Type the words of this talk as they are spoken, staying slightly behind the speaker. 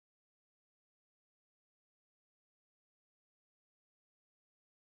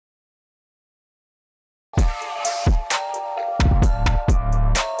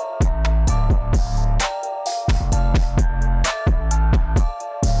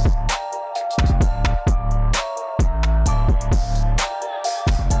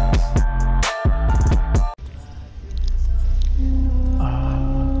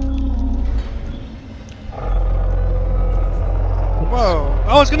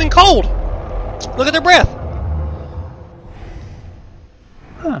getting cold. Look at their breath.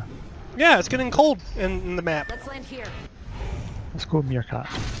 Huh. Yeah, it's getting cold in the map. Let's land here. Let's go meerkat.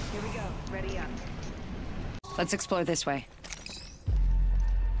 Here we go. Ready up. Let's explore this way.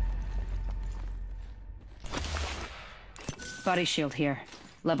 Body shield here.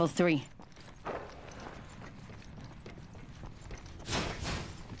 Level 3.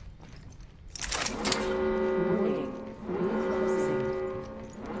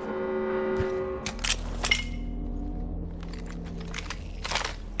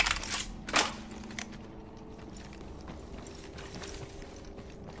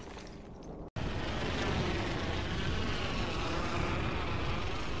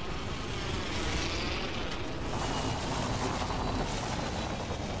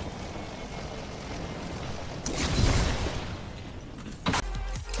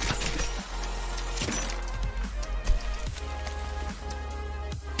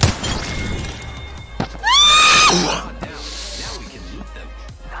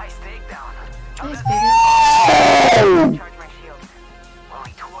 Charge my shield.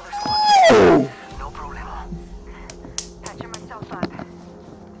 Only 2 other squads. No problemo. Patching myself up.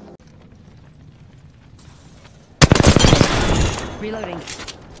 Reloading.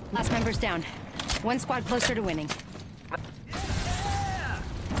 Last member's down. 1 squad closer to winning.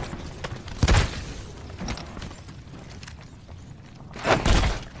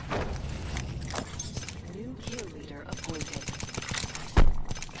 New kill leader appointed.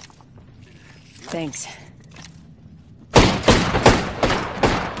 Thanks.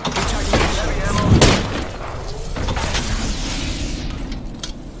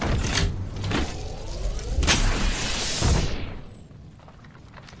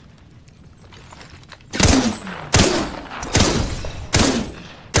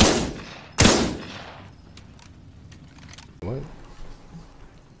 What?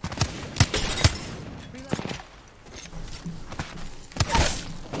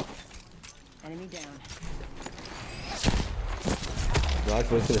 Enemy down. Watch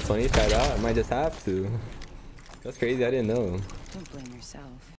went to the funny side out. I might just have to. That's crazy. I didn't know. Don't blame yourself.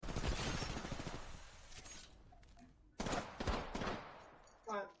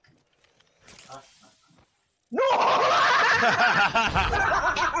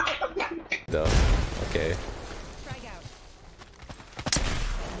 Though. Okay. Frag out.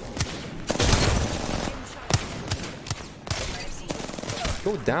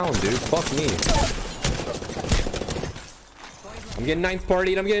 Go down, dude. Fuck me. I'm getting 9th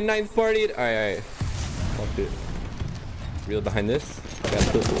partied. I'm getting 9th partied. Alright, alright. Fuck it. Reel behind this.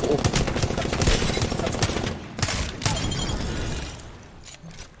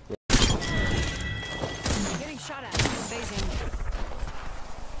 Getting shot at. Phasing.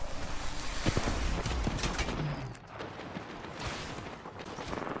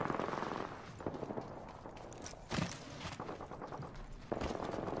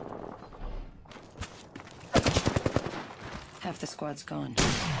 Half the squad's gone.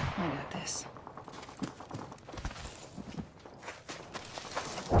 I got this.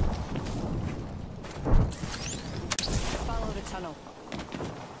 Follow the tunnel.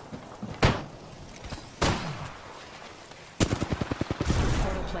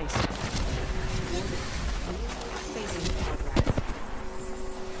 Portal placed. Phasing.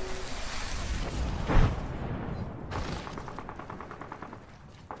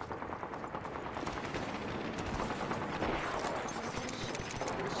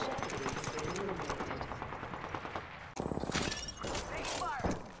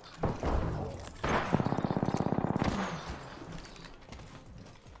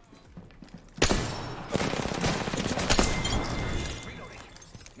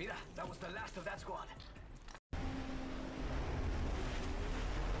 That was the last of that squad.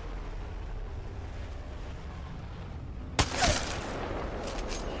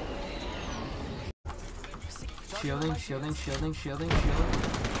 Shielding.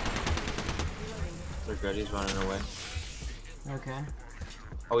 They're good, he's running away. Okay.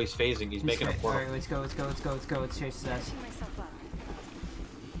 Oh, he's phasing, he's making a portal. Alright, let's go. Let's chase his ass.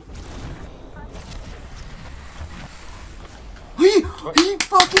 He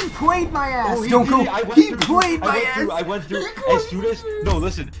fucking played my ass! Oh, Don't go! He through, played my ass! I went through, as soon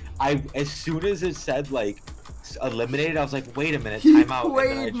as it said, like, eliminated, I was like, wait a minute, He time out.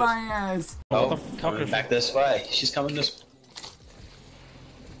 played my ass! Oh, coming back this way. She's coming this.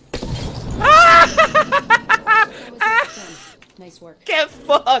 Nice work. Get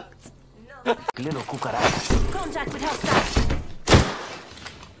fucked. Little cucaracha. Contact with hostile.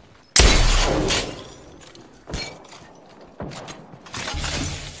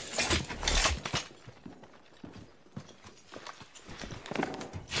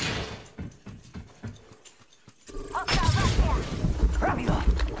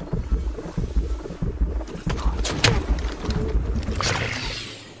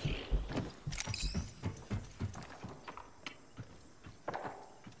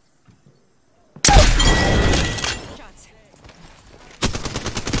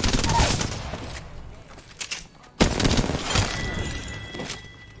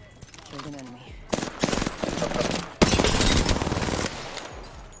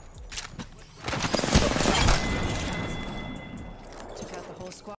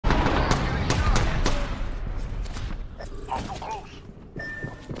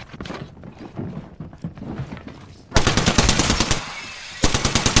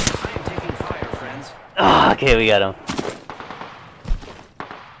 Oh, okay, we got him.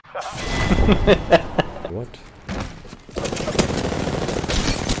 What?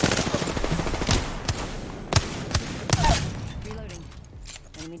 Reloading.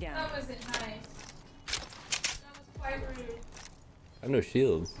 Enemy down. That wasn't nice. That was quite rude. I have no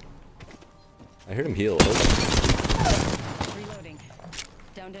shields. I heard him heal. Reloading.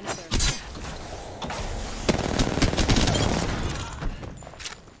 Down to another.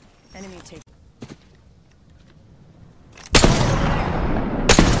 Enemy take.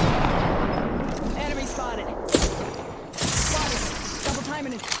 Enemy spotted. Spotted. Double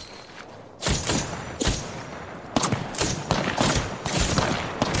timing it.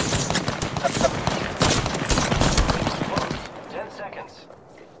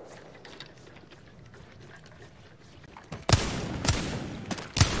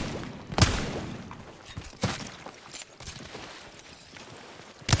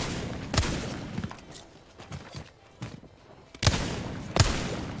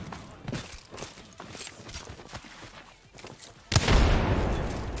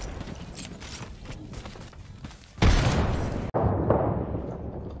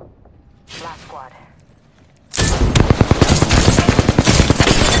 Last squad.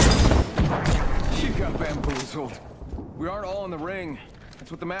 You got bamboozled. We aren't all in the ring. That's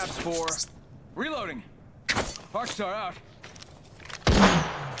what the map's for. Reloading. Arcstar out.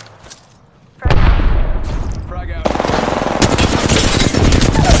 Frag out.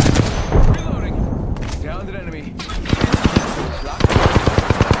 Reloading. Downed an enemy.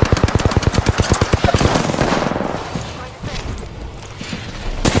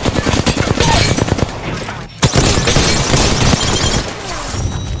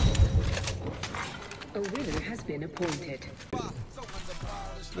 A winner has been appointed.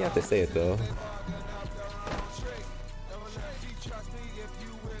 You have to say it though.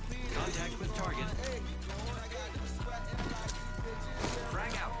 Contact with target.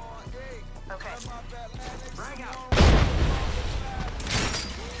 Frag out. Okay. Frag out.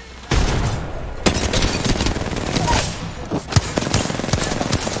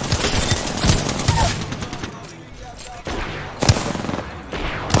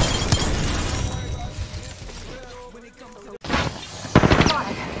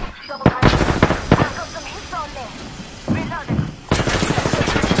 Double time. I've got some hits on there. Reloading.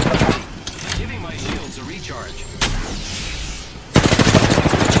 Giving my shields a recharge.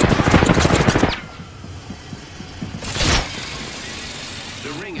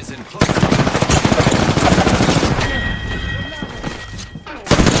 The ring is in close.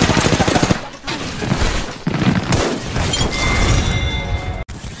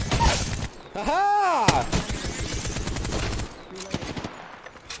 Haha!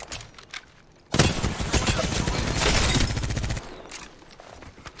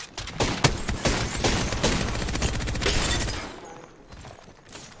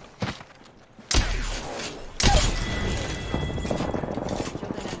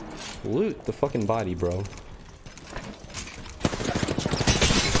 Loot the fucking body, bro. Enemy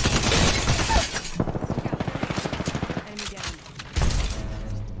down.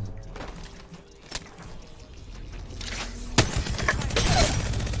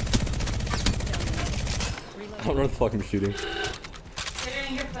 I don't know what the fuck I'm shooting. They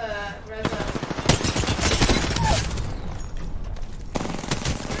didn't get the res up.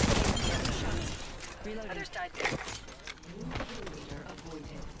 Reloading. Other side there.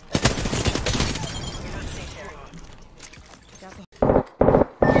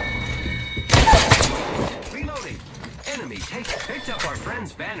 Reloading. Enemy picked up our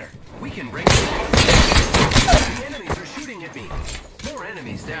friend's banner. We can ring it. The enemies are shooting at me. More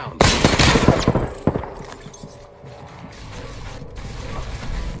enemies down.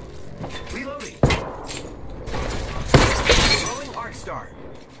 Reloading. Throwing Arcstar.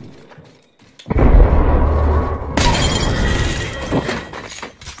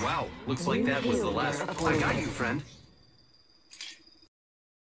 Wow, looks like that was the last. I got you, friend.